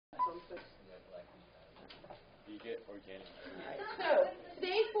ethers. You get organic. So,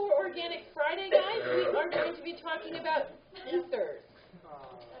 today for Organic Friday, guys, we are going to be talking about ethers.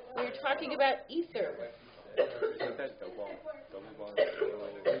 We're talking about ethers.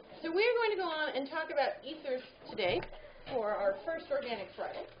 So we're going to go on and talk about ethers today for our first Organic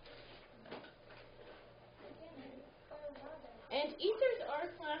Friday. And ethers are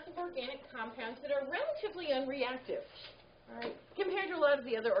a class of organic compounds that are relatively unreactive, all right, compared to a lot of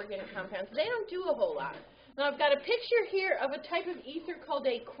the other organic compounds. They don't do a whole lot. Now, I've got a picture here of a type of ether called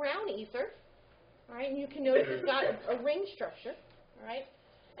a crown ether, all right, and you can notice it's got a ring structure, all right,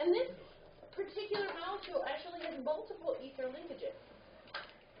 and this particular molecule actually has multiple ether linkages.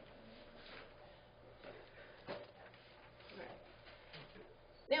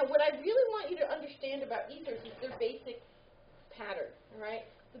 Now, what I really want you to understand about ethers is their basic pattern, all right?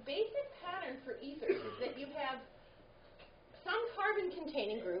 The basic pattern for ethers is that you have some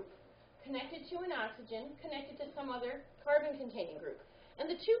carbon-containing group connected to an oxygen, connected to some other carbon-containing group. And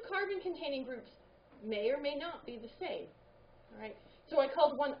the two carbon-containing groups may or may not be the same, all right? So I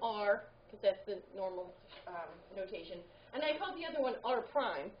called one R, because that's the normal notation, and I called the other one R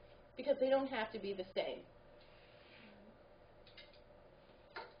prime, because they don't have to be the same.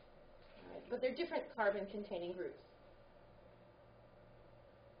 All right, but they're different carbon-containing groups.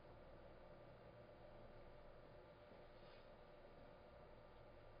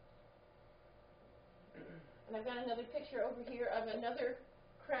 And I've got another picture over here of another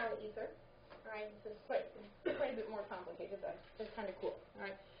crown ether. All right, this is quite a bit more complicated, but it's kind of cool. All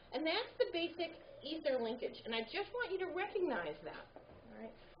right, and that's the basic ether linkage, and I just want you to recognize that. All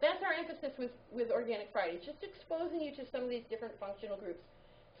right, that's our emphasis with Organic Friday, just exposing you to some of these different functional groups,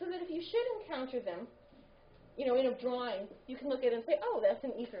 so that if you should encounter them, you know, in a drawing, you can look at it and say, oh, that's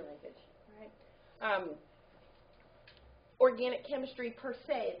an ether linkage. All right. Organic chemistry per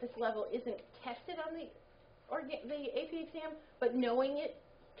se at this level isn't tested on the AP exam, but knowing it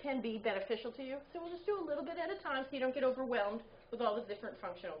can be beneficial to you. So we'll just do a little bit at a time so you don't get overwhelmed with all the different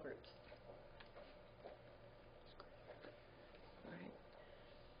functional groups. All right.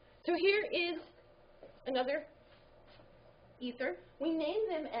 So here is another ether. We name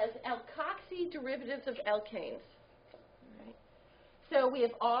them as alkoxy derivatives of alkanes. All right. So we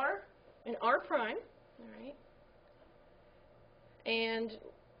have R and R prime. All right. And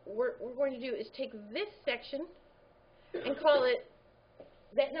what we're going to do is take this section and call it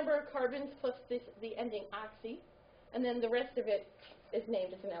that number of carbons plus the ending oxy, and then the rest of it is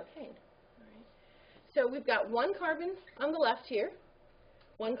named as an alkane. All right. So we've got one carbon on the left here.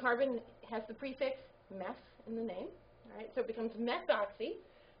 One carbon has the prefix meth in the name. All right. So it becomes methoxy,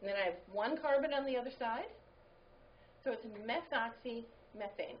 and then I have one carbon on the other side. So it's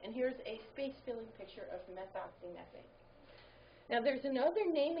methoxymethane. And here's a space-filling picture of methoxymethane. Now, there's another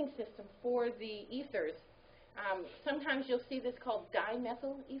naming system for the ethers. Sometimes you'll see this called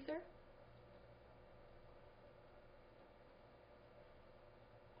dimethyl ether.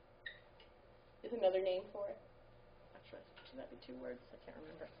 Is another name for it. Not sure. Should that be two words? I can't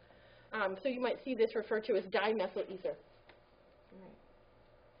remember. So you might see this referred to as dimethyl ether. All right.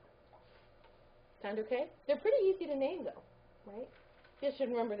 Sound okay? They're pretty easy to name, though, right? You just should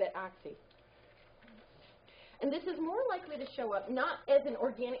remember that oxy. And this is more likely to show up not as an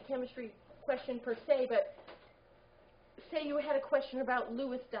organic chemistry question per se, but say you had a question about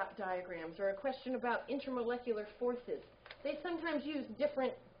Lewis dot diagrams or a question about intermolecular forces. They sometimes use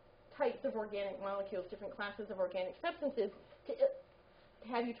different types of organic molecules, different classes of organic substances to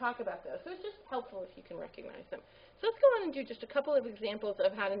have you talk about those. So it's just helpful if you can recognize them. So let's go on and do just a couple of examples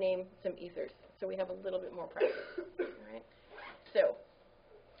of how to name some ethers so we have a little bit more practice. All right. So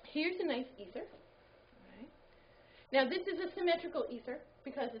here's a nice ether. Now, this is a symmetrical ether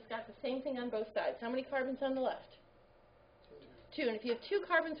because it's got the same thing on both sides. How many carbons on the left? Two. And if you have two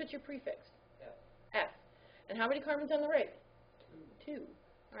carbons, what's your prefix? F. And how many carbons on the right? Two.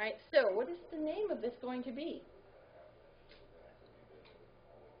 All right. So what is the name of this going to be?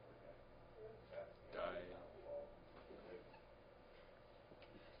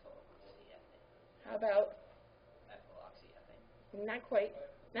 How about? Ethyloxy. Not quite.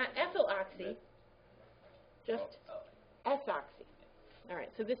 Not ethyloxy. Just ethoxy. All right,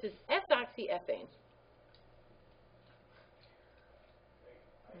 so this is ethoxyethane.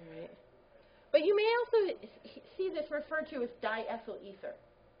 All right. But you may also see this referred to as diethyl ether.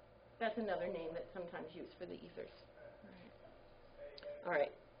 That's another name that's sometimes used for the ethers. All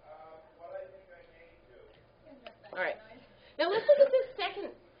right. All right. Now let's look at this second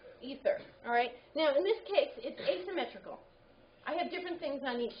ether. All right. Now in this case, it's asymmetrical. I have different things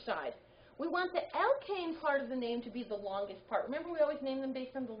on each side. We want the alkane part of the name to be the longest part. Remember, we always name them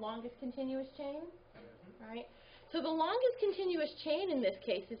based on the longest continuous chain? Right? So the longest continuous chain in this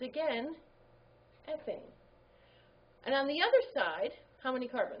case is, again, ethane. And on the other side, how many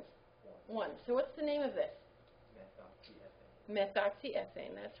carbons? One. So what's the name of this?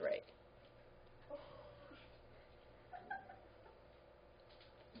 Methoxyethane, that's right.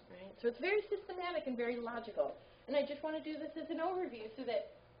 Right. So it's very systematic and very logical. And I just want to do this as an overview so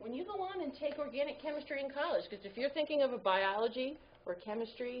that when you go on and take organic chemistry in college, because if you're thinking of a biology or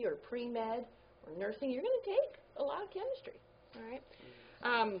chemistry or pre-med or nursing, you're going to take a lot of chemistry. All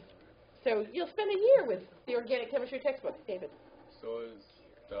right. So you'll spend a year with the organic chemistry textbook, David. So is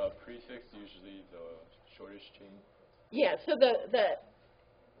the prefix usually the shortest chain? Yeah, so the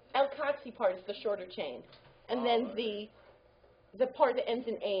alkoxy part is the shorter chain. And then right. the part that ends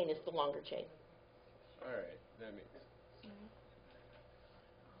in ane is the longer chain. All right, that makes sense.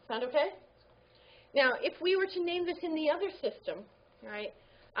 Sound okay? Now, if we were to name this in the other system, right,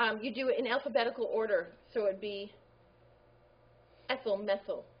 you do it in alphabetical order. So it would be ethyl,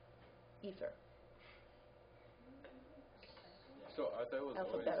 methyl, ether. So I thought it was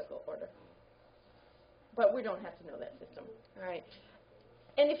Alphabetical order. But we don't have to know that system. All right.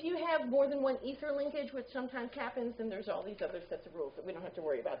 And if you have more than one ether linkage, which sometimes happens, then there's all these other sets of rules that we don't have to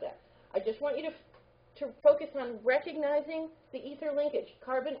worry about that. I just want you to focus on recognizing the ether linkage,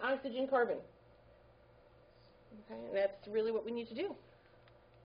 carbon, oxygen, carbon. Okay, and that's really what we need to do.